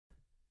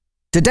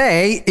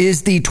Today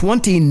is the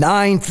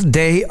 29th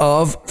day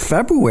of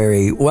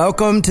February.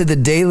 Welcome to the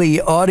Daily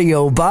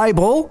Audio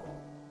Bible.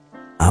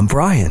 I'm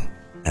Brian,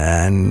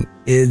 and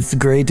it's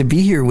great to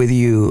be here with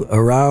you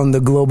around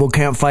the global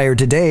campfire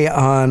today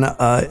on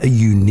a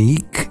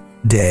unique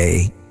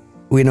day.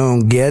 We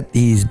don't get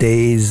these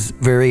days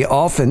very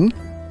often.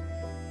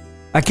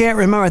 I can't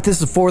remember if this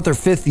is the fourth or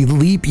fifth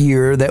leap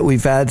year that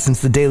we've had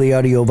since the Daily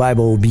Audio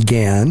Bible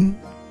began.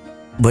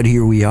 But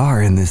here we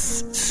are in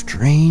this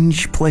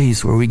strange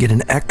place where we get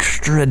an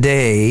extra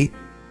day.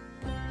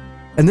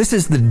 And this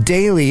is the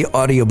Daily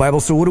Audio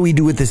Bible. So what do we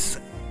do with this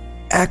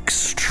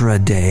extra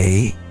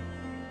day?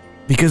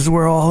 Because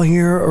we're all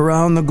here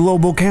around the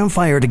global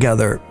campfire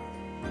together.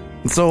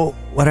 So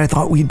what I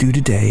thought we'd do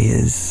today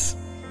is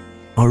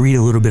I'll read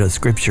a little bit of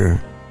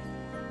scripture.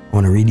 I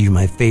want to read you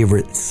my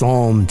favorite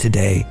psalm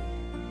today.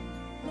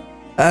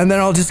 And then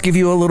I'll just give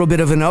you a little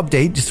bit of an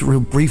update, just real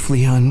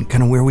briefly on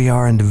kind of where we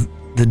are in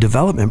the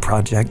development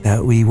project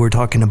that we were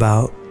talking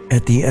about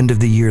at the end of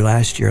the year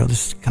last year. I'll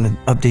just kind of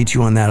update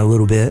you on that a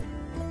little bit.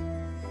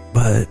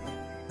 But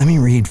let me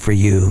read for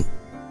you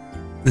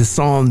the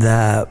psalm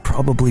that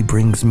probably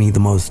brings me the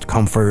most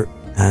comfort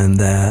and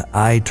that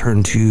I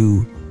turn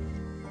to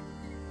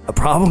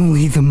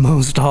probably the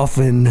most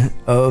often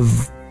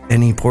of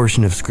any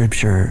portion of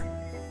scripture,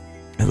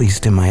 at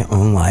least in my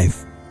own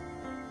life.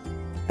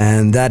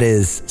 And that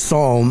is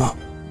Psalm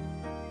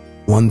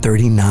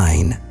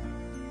 139.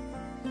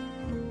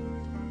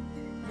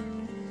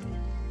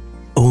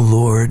 O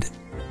Lord,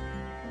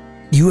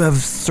 you have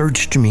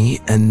searched me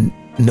and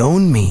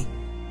known me.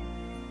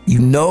 You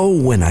know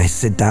when I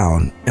sit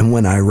down and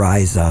when I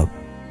rise up.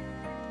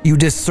 You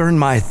discern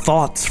my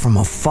thoughts from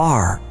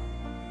afar.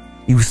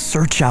 You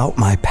search out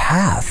my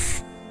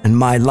path and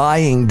my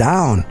lying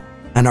down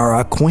and are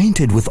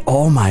acquainted with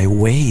all my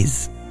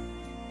ways.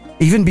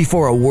 Even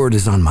before a word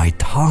is on my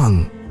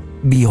tongue,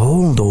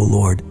 behold, O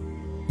Lord,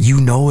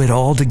 you know it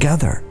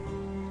altogether.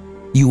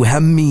 You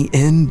hem me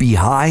in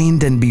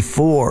behind and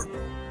before,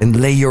 and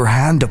lay your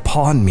hand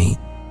upon me.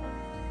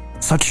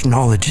 Such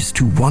knowledge is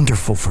too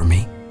wonderful for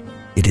me.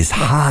 It is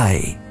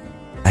high.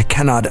 I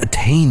cannot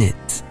attain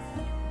it.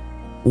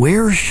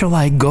 Where shall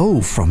I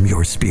go from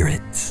your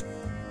spirit?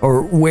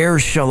 Or where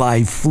shall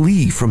I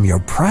flee from your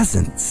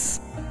presence?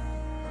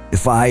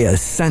 If I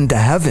ascend to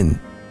heaven,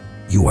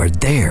 you are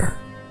there.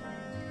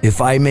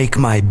 If I make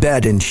my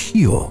bed in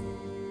Sheol,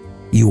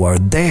 you are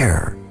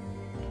there.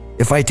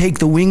 If I take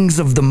the wings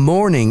of the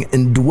morning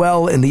and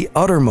dwell in the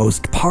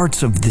uttermost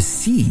parts of the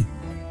sea,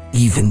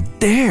 even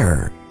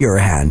there your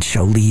hand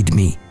shall lead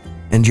me,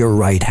 and your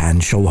right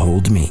hand shall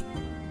hold me.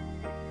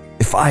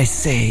 If I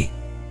say,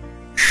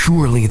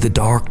 surely the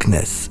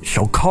darkness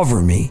shall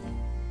cover me,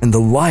 and the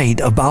light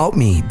about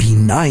me be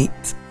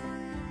night,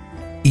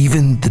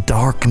 even the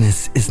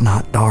darkness is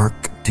not dark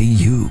to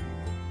you.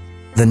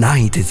 The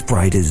night is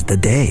bright as the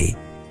day,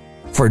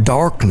 for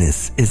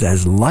darkness is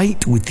as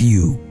light with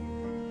you.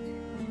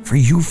 For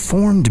you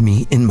formed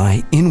me in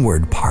my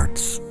inward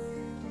parts.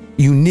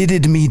 You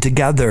knitted me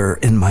together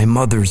in my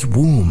mother's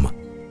womb.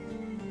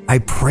 I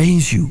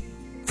praise you,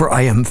 for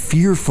I am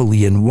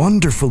fearfully and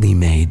wonderfully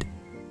made.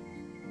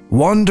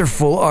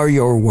 Wonderful are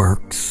your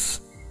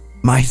works.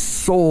 My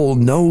soul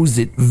knows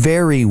it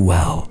very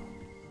well.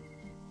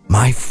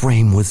 My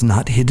frame was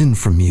not hidden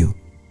from you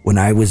when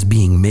I was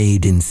being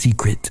made in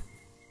secret,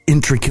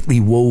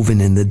 intricately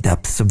woven in the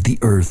depths of the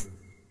earth.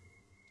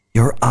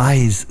 Your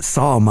eyes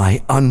saw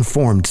my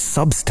unformed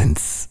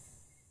substance.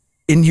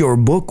 In your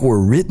book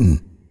were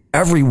written,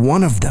 every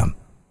one of them,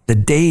 the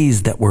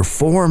days that were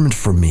formed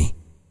for me,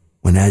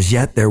 when as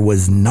yet there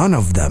was none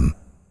of them.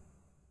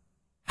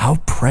 How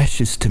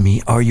precious to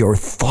me are your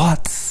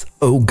thoughts,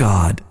 O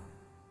God!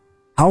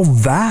 How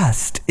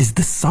vast is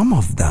the sum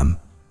of them!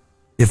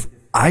 If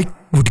I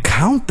would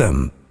count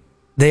them,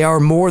 they are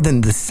more than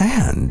the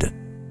sand.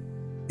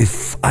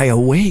 If I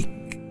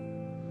awake,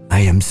 I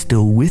am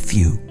still with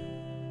you.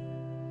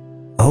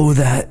 Oh,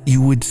 that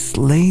you would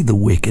slay the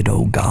wicked,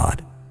 O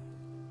God.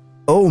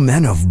 O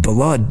men of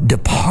blood,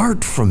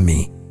 depart from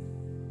me.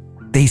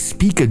 They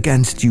speak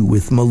against you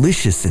with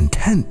malicious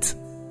intent.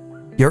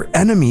 Your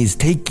enemies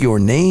take your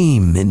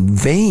name in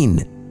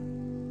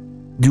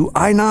vain. Do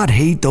I not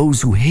hate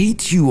those who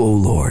hate you, O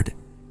Lord?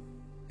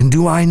 And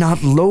do I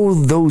not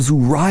loathe those who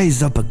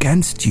rise up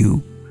against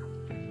you?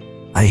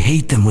 I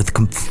hate them with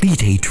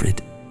complete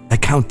hatred. I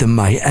count them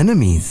my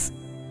enemies.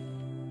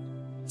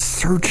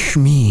 Search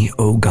me,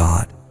 O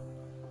God,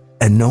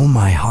 and know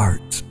my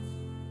heart.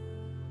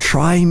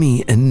 Try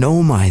me and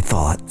know my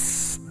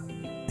thoughts,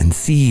 and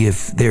see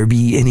if there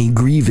be any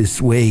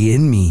grievous way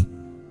in me,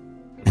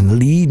 and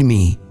lead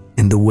me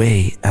in the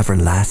way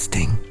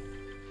everlasting.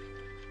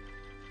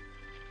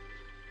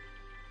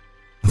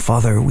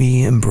 Father,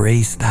 we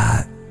embrace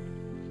that.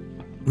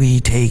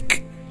 We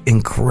take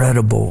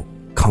incredible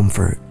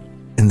comfort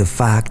in the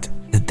fact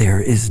that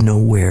there is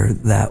nowhere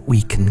that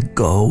we can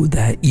go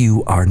that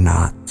you are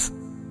not,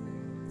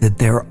 that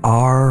there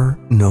are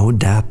no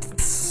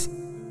depths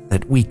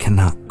that we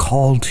cannot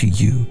call to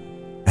you,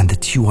 and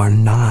that you are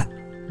not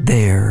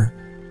there.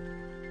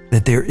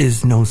 that there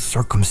is no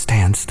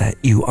circumstance that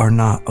you are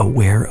not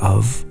aware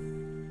of,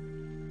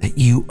 that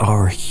you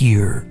are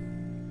here,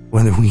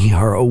 whether we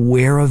are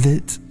aware of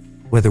it,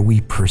 whether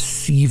we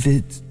perceive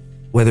it,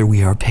 whether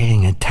we are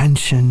paying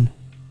attention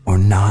or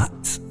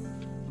not.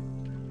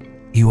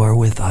 You are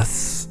with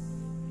us.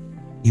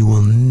 You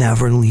will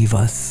never leave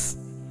us.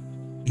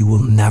 You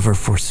will never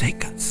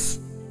forsake us.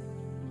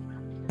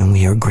 And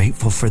we are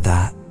grateful for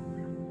that.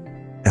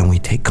 And we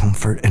take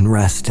comfort and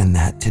rest in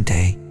that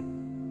today.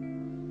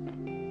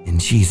 In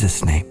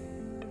Jesus' name.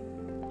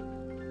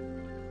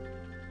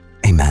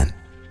 Amen.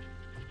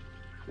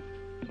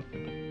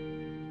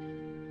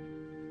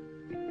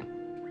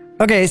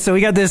 Okay, so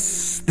we got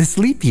this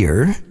leap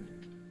year.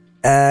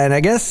 And I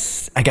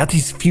guess I got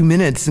these few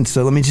minutes, and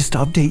so let me just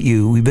update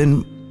you. We've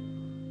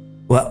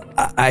been, well,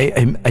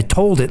 I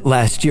told it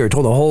last year. I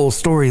told the whole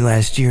story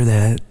last year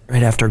that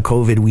right after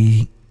COVID,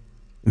 we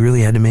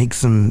really had to make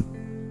some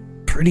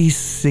pretty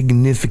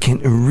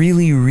significant,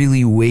 really,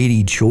 really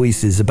weighty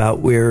choices about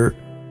where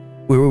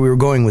we were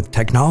going with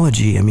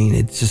technology. I mean,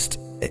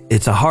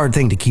 it's a hard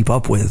thing to keep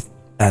up with,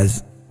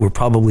 as we're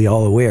probably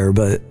all aware,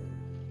 but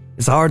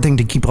it's a hard thing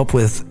to keep up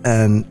with,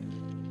 and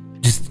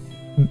just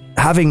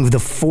having the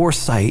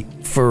foresight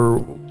for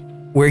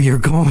where you're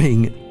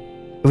going.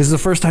 It was the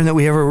first time that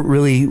we ever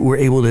really were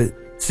able to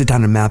sit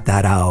down and map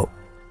that out,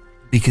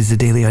 because the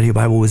Daily Audio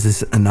Bible was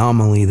this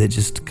anomaly that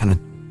just kind of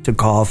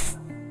took off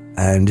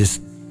and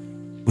just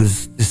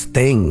was this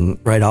thing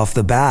right off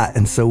the bat.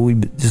 And so we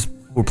just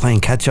were playing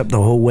catch up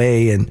the whole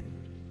way. And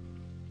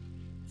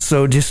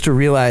so just to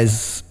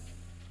realize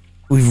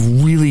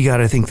we've really got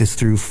to think this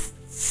through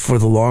for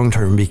the long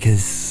term,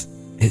 because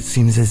it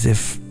seems as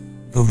if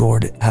the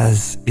Lord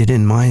has it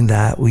in mind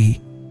that we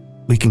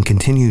can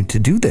continue to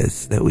do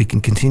this, that we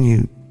can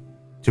continue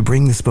to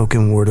bring the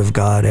spoken word of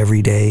God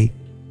every day.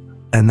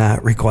 And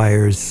that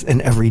requires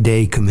an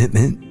everyday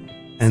commitment.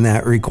 And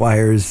that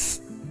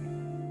requires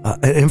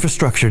an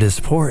infrastructure to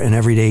support an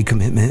everyday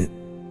commitment.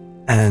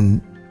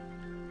 And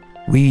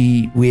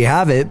we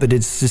have it, but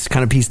it's just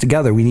kind of pieced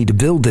together. We need to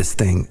build this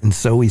thing. And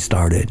so we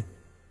started.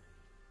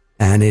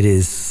 And it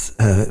is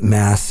a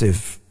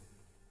massive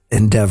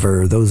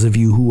endeavor. Those of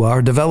you who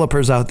are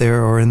developers out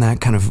there or in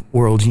that kind of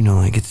world, you know,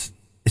 like it's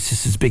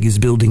just as big as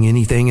building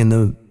anything in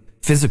the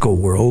physical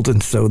world.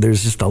 And so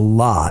there's just a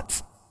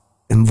lot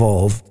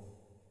involved.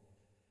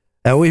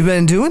 And we've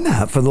been doing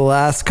that for the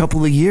last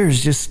couple of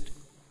years, just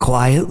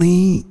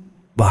quietly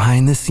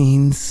behind the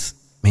scenes,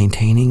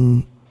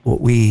 maintaining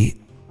what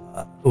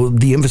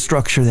the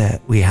infrastructure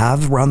that we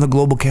have around the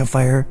Global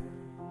Campfire,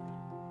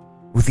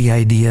 with the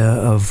idea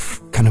of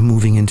kind of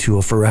moving into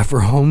a forever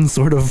home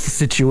sort of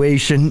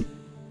situation.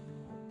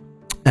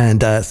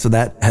 And so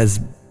that has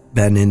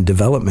been in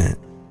development.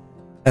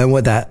 And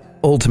what that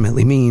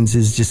ultimately means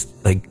is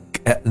just like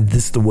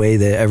the way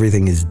that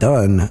everything is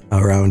done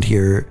around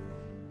here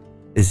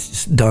is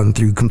just done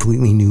through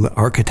completely new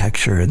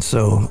architecture. And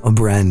so a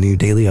brand new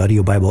Daily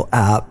Audio Bible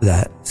app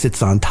that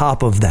sits on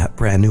top of that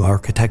brand new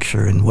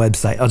architecture and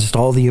website, just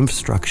all the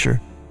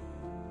infrastructure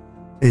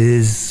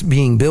is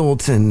being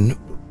built. And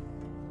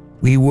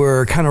we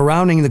were kind of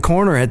rounding the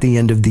corner at the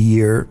end of the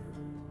year.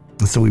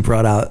 And so we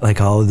brought out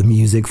like all of the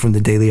music from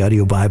the Daily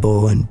Audio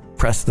Bible and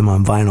pressed them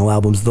on vinyl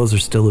albums. Those are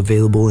still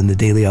available in the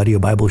Daily Audio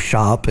Bible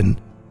shop. And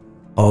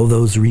all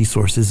those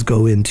resources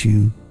go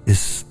into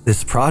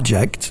this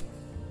project.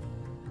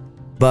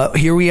 But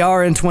here we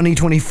are in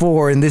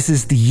 2024, and this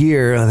is the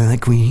year,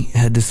 like we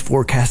had this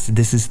forecasted,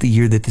 this is the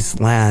year that this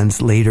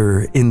lands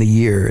later in the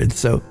year. And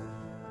so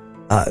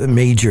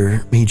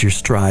major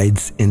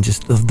strides in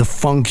just the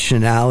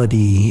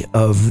functionality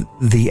of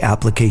the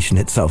application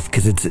itself,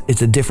 because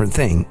it's a different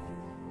thing.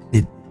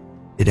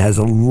 It has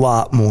a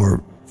lot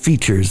more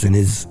features and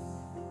is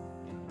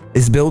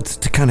built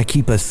to kind of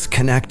keep us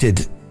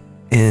connected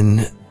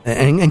and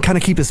kind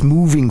of keep us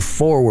moving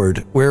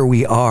forward where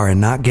we are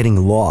and not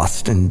getting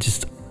lost, and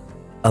just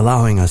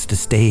allowing us to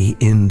stay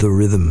in the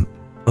rhythm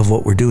of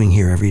what we're doing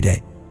here every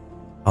day.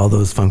 All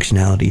those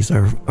functionalities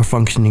are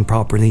functioning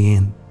properly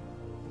and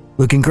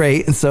looking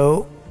great. And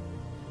so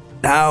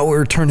now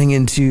we're turning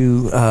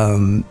into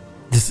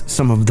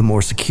some of the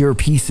more secure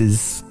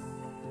pieces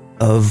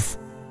of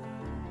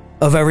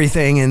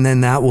everything. And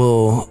then that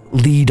will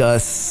lead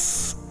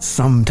us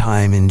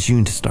sometime in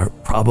June to start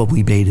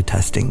probably beta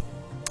testing.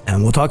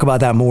 And we'll talk about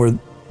that more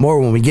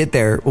when we get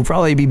there. We'll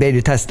probably be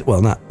beta testing.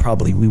 Well, not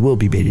probably. We will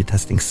be beta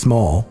testing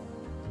small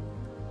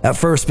at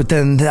first, but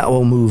then that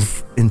will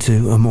move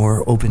into a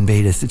more open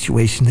beta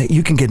situation that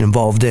you can get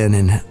involved in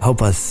and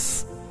help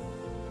us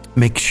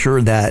make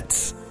sure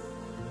that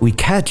we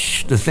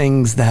catch the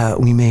things that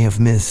we may have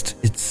missed.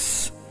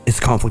 It's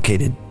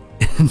complicated.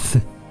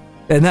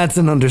 And that's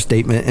an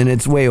understatement, and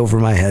it's way over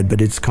my head,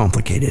 but it's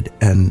complicated.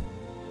 And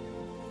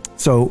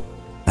so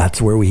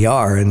that's where we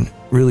are, and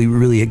really,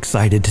 really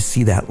excited to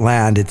see that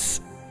land. It's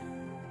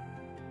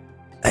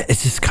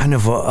just kind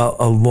of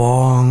a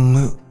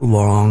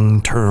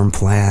long-term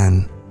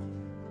plan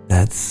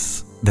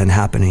that's been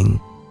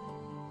happening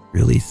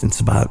really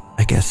since about,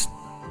 I guess,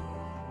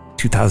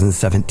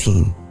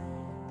 2017.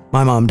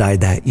 My mom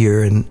died that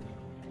year, and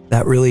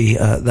that really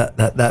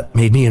that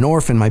made me an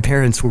orphan. My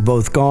parents were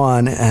both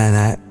gone, and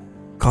that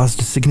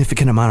caused a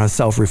significant amount of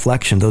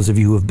self-reflection. Those of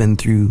you who have been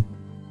through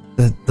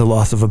the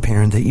loss of a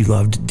parent that you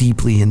loved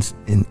deeply, and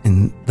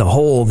the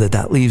hole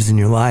that leaves in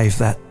your life,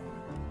 that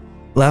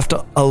left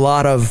a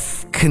lot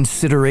of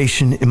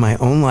consideration in my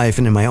own life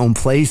and in my own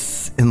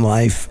place in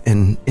life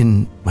and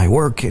in my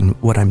work and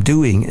what I'm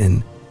doing,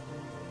 and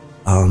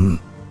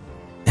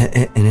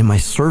in my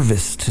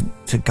service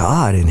to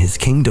God and His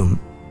kingdom,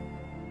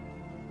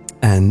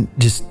 and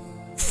just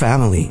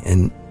family,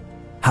 and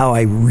how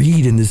I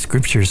read in the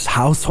scriptures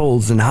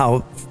households, and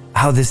how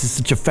this is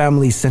such a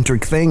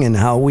family-centric thing, and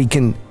how we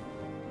can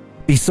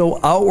be so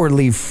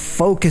outwardly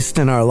focused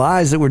in our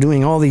lives that we're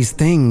doing all these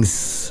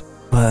things,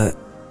 but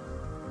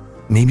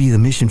maybe the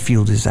mission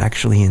field is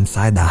actually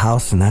inside the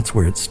house, and that's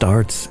where it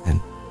starts.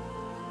 And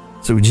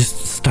so we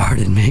just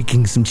started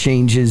making some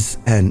changes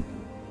and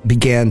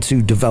began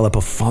to develop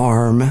a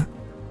farm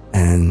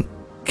and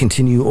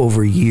continue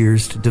over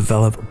years to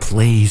develop a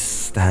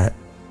place that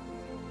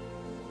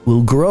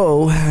will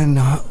grow and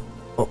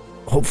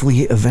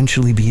hopefully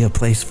eventually be a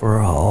place for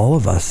all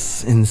of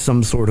us in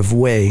some sort of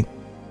way.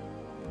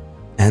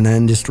 And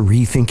then just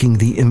rethinking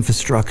the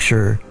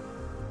infrastructure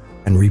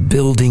and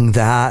rebuilding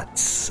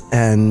that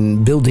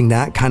and building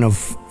that kind of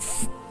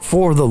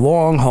for the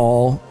long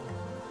haul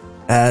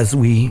as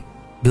we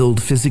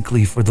build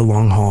physically for the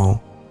long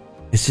haul.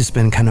 It's just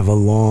been kind of a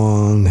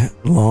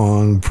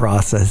long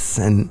process,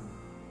 and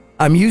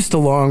I'm used to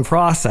long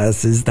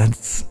processes.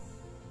 That's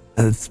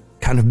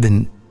kind of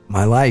been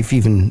my life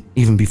even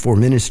before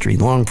ministry.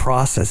 Long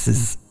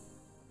processes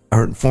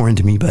aren't foreign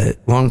to me, but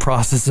long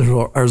processes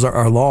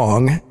are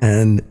long,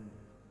 and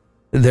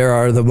there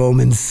are the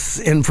moments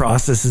in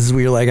processes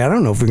where you're like, I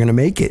don't know if we're going to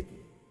make it,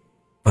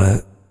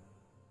 but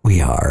we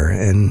are,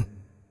 and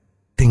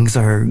things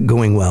are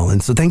going well.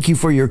 And so thank you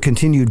for your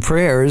continued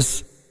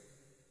prayers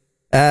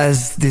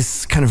as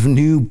this kind of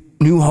new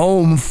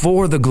home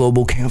for the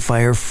Global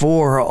Campfire,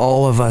 for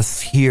all of us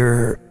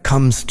here,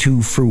 comes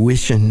to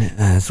fruition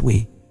as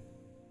we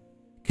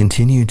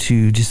continue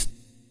to just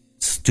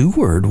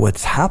steward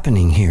what's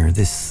happening here,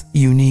 this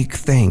unique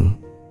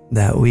thing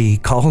that we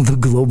call the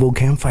Global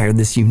Campfire,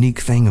 this unique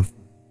thing of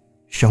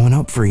showing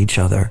up for each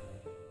other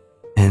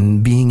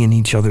and being in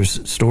each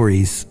other's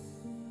stories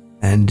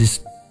and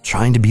just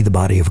trying to be the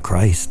body of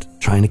Christ,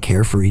 trying to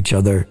care for each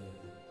other,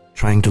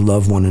 trying to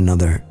love one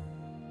another,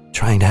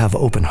 trying to have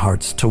open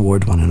hearts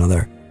toward one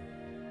another.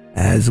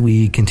 As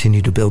we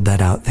continue to build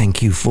that out,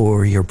 thank you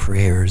for your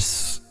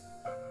prayers.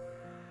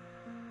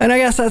 And I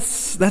guess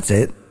that's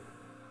it.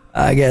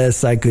 I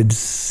guess I could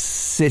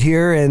sit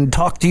here and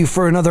talk to you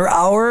for another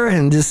hour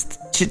and just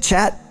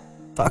chit-chat,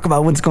 talk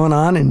about what's going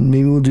on, and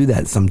maybe we'll do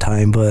that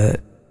sometime,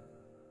 but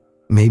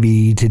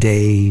maybe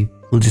today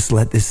we'll just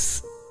let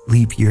this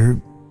leap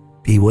year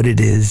be what it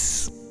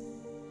is,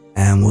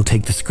 and we'll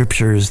take the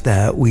scriptures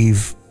that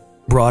we've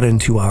brought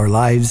into our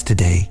lives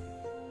today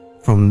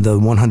from the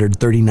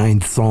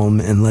 139th Psalm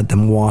and let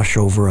them wash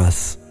over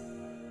us.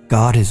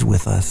 God is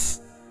with us.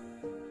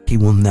 He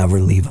will never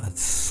leave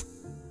us.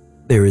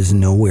 There is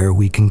nowhere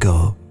we can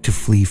go to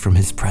flee from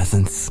His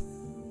presence.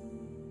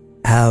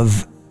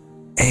 Have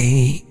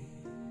a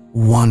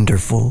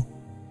wonderful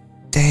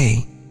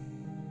day.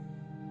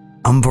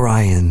 I'm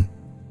Brian.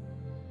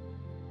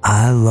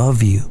 I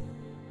love you.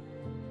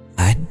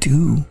 I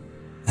do.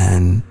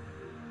 And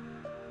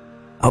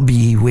I'll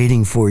be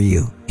waiting for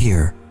you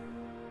here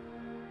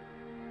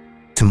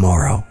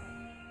tomorrow.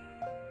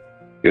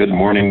 Good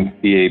morning,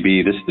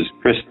 BAB. This is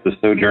Chris, the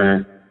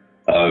Sojourner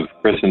of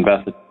Chris and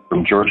Beth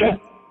from Georgia.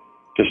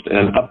 Just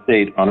an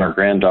update on our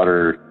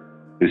granddaughter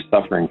who's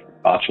suffering from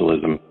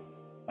botulism.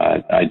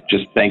 I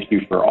just thank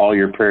you for all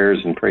your prayers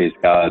and praise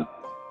God.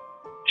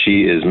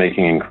 She is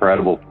making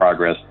incredible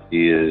progress.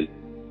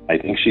 I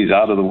think she's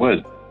out of the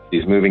woods.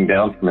 She's moving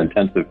down from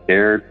intensive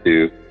care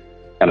to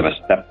kind of a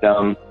step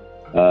down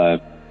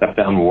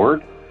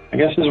ward, I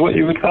guess is what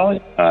you would call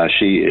it.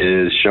 She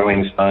is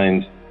showing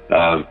signs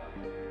of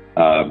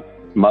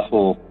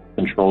muscle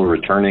control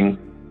returning,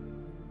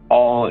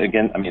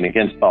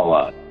 against all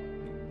odds.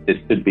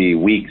 It could be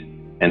weeks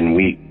and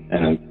weeks,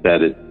 and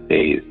instead it's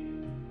days.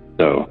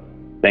 So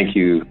thank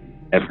you,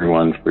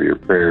 everyone, for your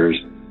prayers,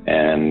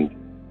 and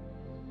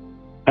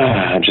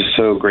I'm just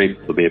so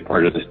grateful to be a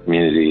part of this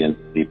community and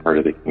to be part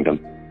of the kingdom.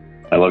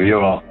 I love you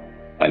all.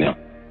 Bye now.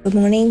 Good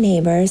morning,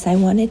 neighbors. I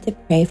wanted to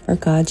pray for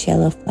God's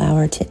yellow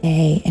flower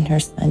today and her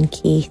son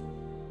Keith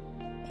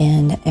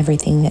and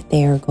everything that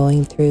they are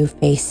going through,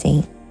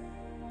 facing.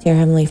 Dear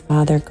Heavenly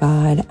Father,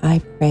 God, I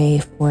pray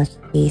for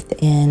Keith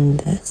in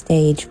the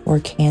stage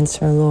 4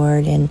 cancer,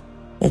 Lord, and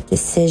the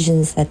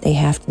decisions that they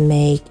have to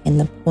make and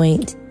the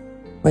point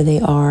where they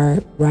are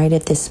right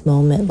at this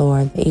moment,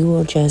 Lord, that you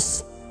will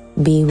just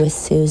be with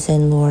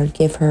Susan, Lord.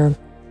 Give her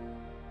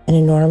an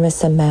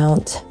enormous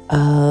amount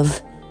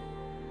of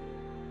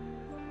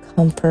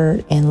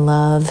comfort and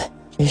love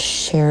just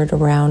shared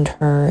around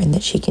her, and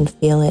that she can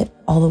feel it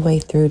all the way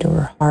through to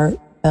her heart,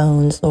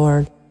 bones,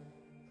 Lord.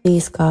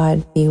 Please,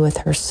 God, be with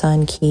her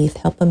son, Keith.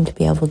 Help him to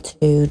be able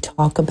to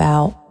talk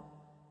about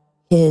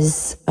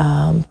his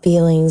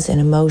feelings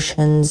and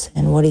emotions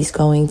and what he's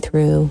going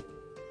through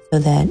so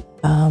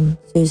that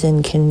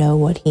Susan can know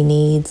what he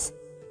needs.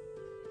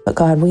 But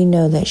God, we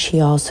know that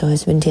she also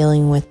has been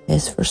dealing with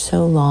this for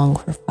so long,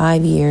 for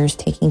 5 years,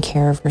 taking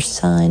care of her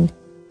son.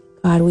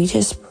 God, we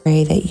just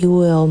pray that you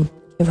will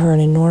give her an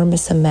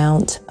enormous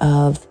amount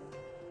of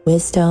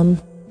wisdom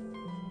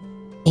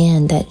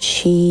and that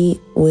she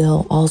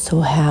will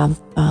also have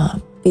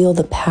feel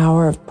the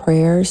power of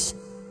prayers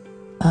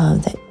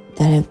that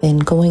have been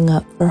going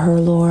up for her,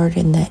 Lord,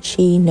 and that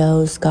she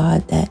knows,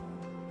 God, that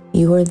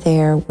you are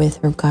there with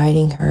her,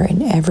 guiding her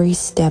in every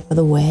step of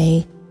the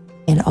way,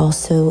 and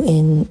also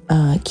in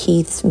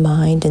Keith's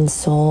mind and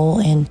soul.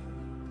 And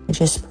I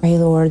just pray,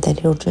 Lord, that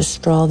it'll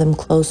just draw them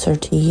closer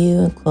to you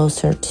and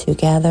closer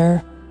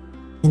together,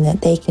 and that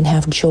they can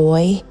have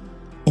joy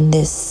in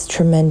this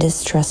tremendous,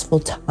 stressful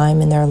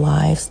time in their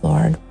lives,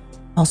 Lord.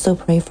 Also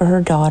pray for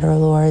her daughter,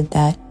 Lord,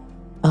 that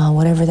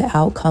whatever the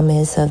outcome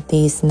is of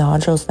these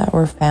nodules that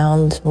were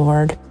found,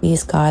 Lord,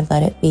 please, God,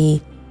 let it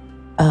be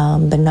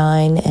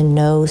benign and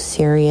no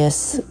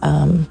serious,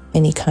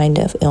 any kind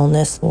of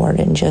illness, Lord,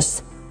 and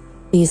just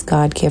please,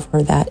 God, give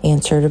her that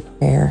answer to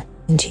prayer.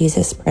 In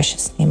Jesus'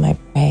 precious name I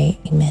pray,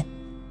 amen.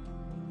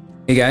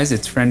 Hey guys,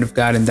 it's Friend of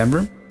God in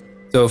Denver.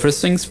 So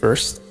first things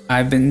first,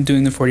 I've been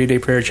doing the 40-day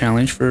prayer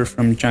challenge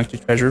from Junk to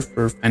Treasure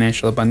for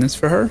financial abundance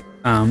for her.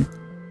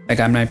 I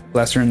got my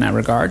blesser in that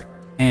regard.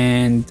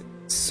 And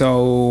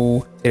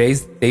so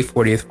today's day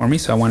 40th for me,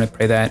 so I want to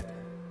pray that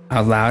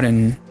out loud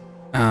in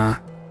front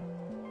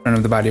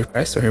of the body of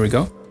Christ. So here we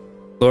go.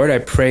 Lord, I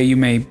pray you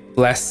may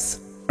bless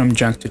From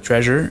Junk to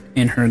Treasure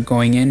in her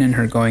going in and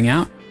her going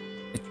out,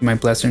 that you might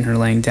bless her in her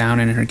laying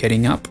down and in her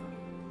getting up,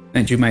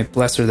 that you might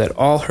bless her that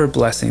all her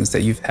blessings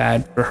that you've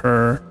had for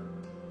her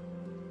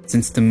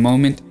since the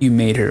moment you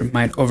made her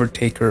might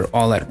overtake her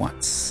all at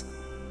once.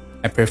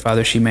 I pray,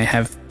 Father, she may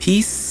have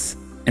peace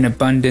and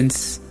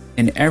abundance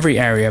in every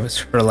area of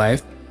her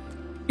life,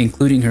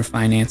 including her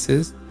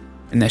finances,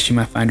 and that she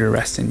might find her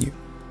rest in you.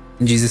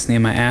 In Jesus'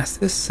 name I ask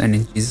this, and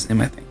in Jesus'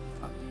 name I thank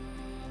you.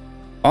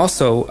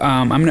 Also,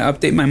 I'm going to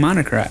update my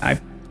moniker. I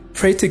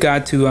prayed to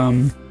God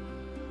to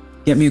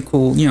get me a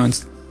cool,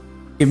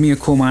 give me a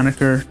cool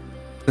moniker,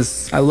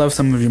 because I love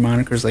some of your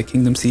monikers like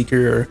Kingdom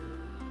Seeker or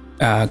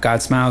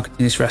God Smile,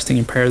 Continuous Resting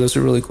in Prayer. Those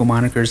are really cool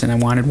monikers, and I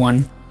wanted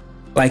one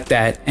like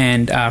that.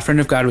 And Friend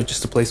of God was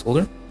just a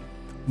placeholder.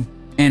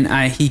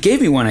 And he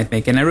gave me one, I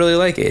think, and I really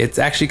like it. It's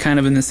actually kind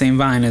of in the same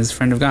vein as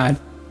Friend of God.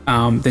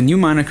 The new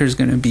moniker is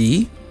going to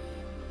be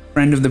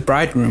Friend of the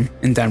Bridegroom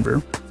in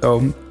Denver.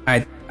 So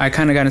I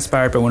kind of got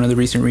inspired by one of the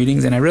recent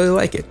readings, and I really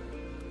like it.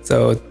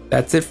 So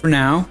that's it for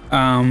now.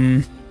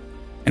 And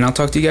I'll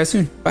talk to you guys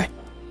soon. Bye.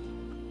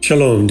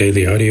 Shalom,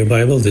 Daily Audio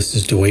Bible. This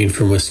is Dwayne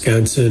from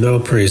Wisconsin. All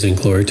praise and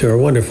glory to our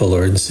wonderful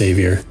Lord and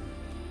Savior,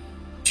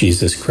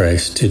 Jesus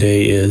Christ.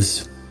 Today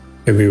is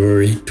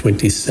February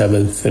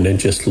 27th, and I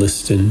just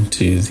listened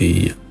to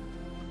the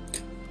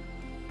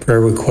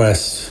prayer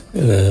requests.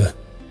 A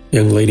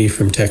young lady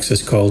from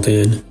Texas called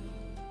in,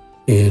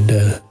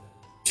 and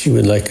she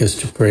would like us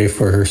to pray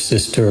for her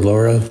sister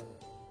Laura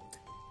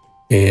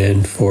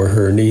and for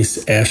her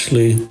niece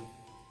Ashley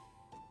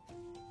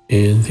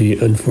and the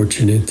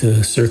unfortunate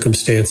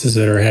circumstances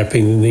that are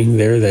happening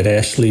there, that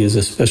Ashley is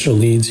a special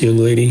needs young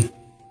lady.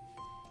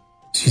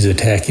 She's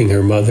attacking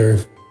her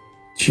mother.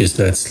 She is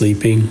not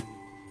sleeping.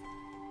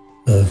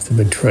 They've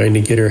been trying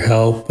to get her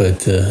help,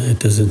 but it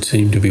doesn't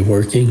seem to be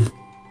working.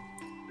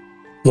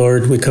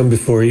 Lord, we come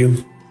before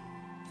you.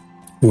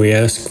 We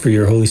ask for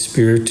your Holy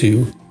Spirit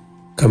to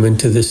come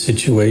into this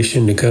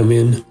situation, to come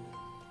in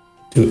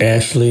to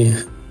Ashley,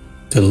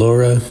 to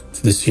Laura,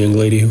 to this young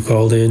lady who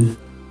called in.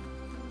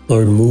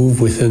 Lord,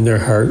 move within their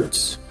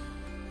hearts.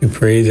 We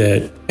pray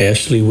that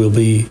Ashley will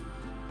be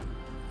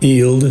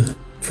healed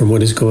from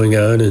what is going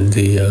on and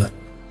the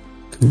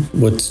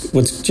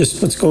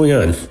what's going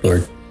on,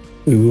 Lord.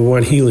 We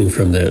want healing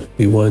from that.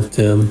 We want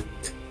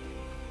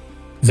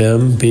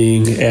them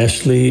being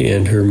Ashley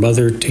and her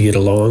mother to get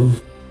along.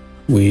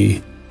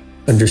 We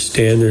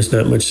understand there's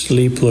not much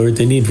sleep, Lord.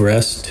 They need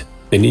rest.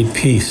 They need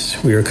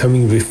peace. We are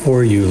coming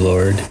before you,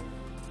 Lord,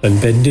 on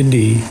bended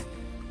knee,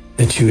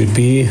 that you would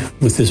be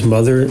with his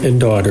mother and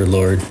daughter,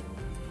 Lord,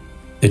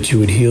 that you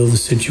would heal the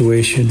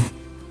situation,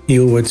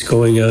 heal what's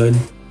going on,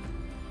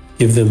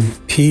 give them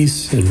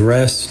peace and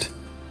rest,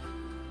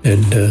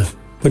 and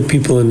put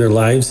people in their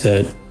lives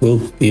that will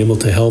be able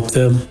to help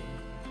them,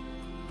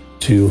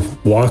 to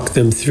walk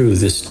them through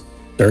this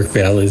dark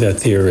valley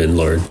that they are in,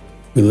 Lord.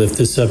 We lift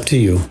this up to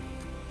you.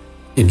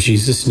 In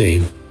Jesus'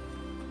 name,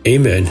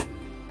 amen,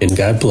 and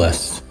God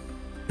bless.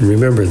 And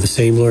remember, the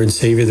same Lord and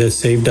Savior that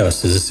saved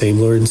us is the same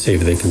Lord and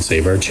Savior that can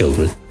save our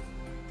children.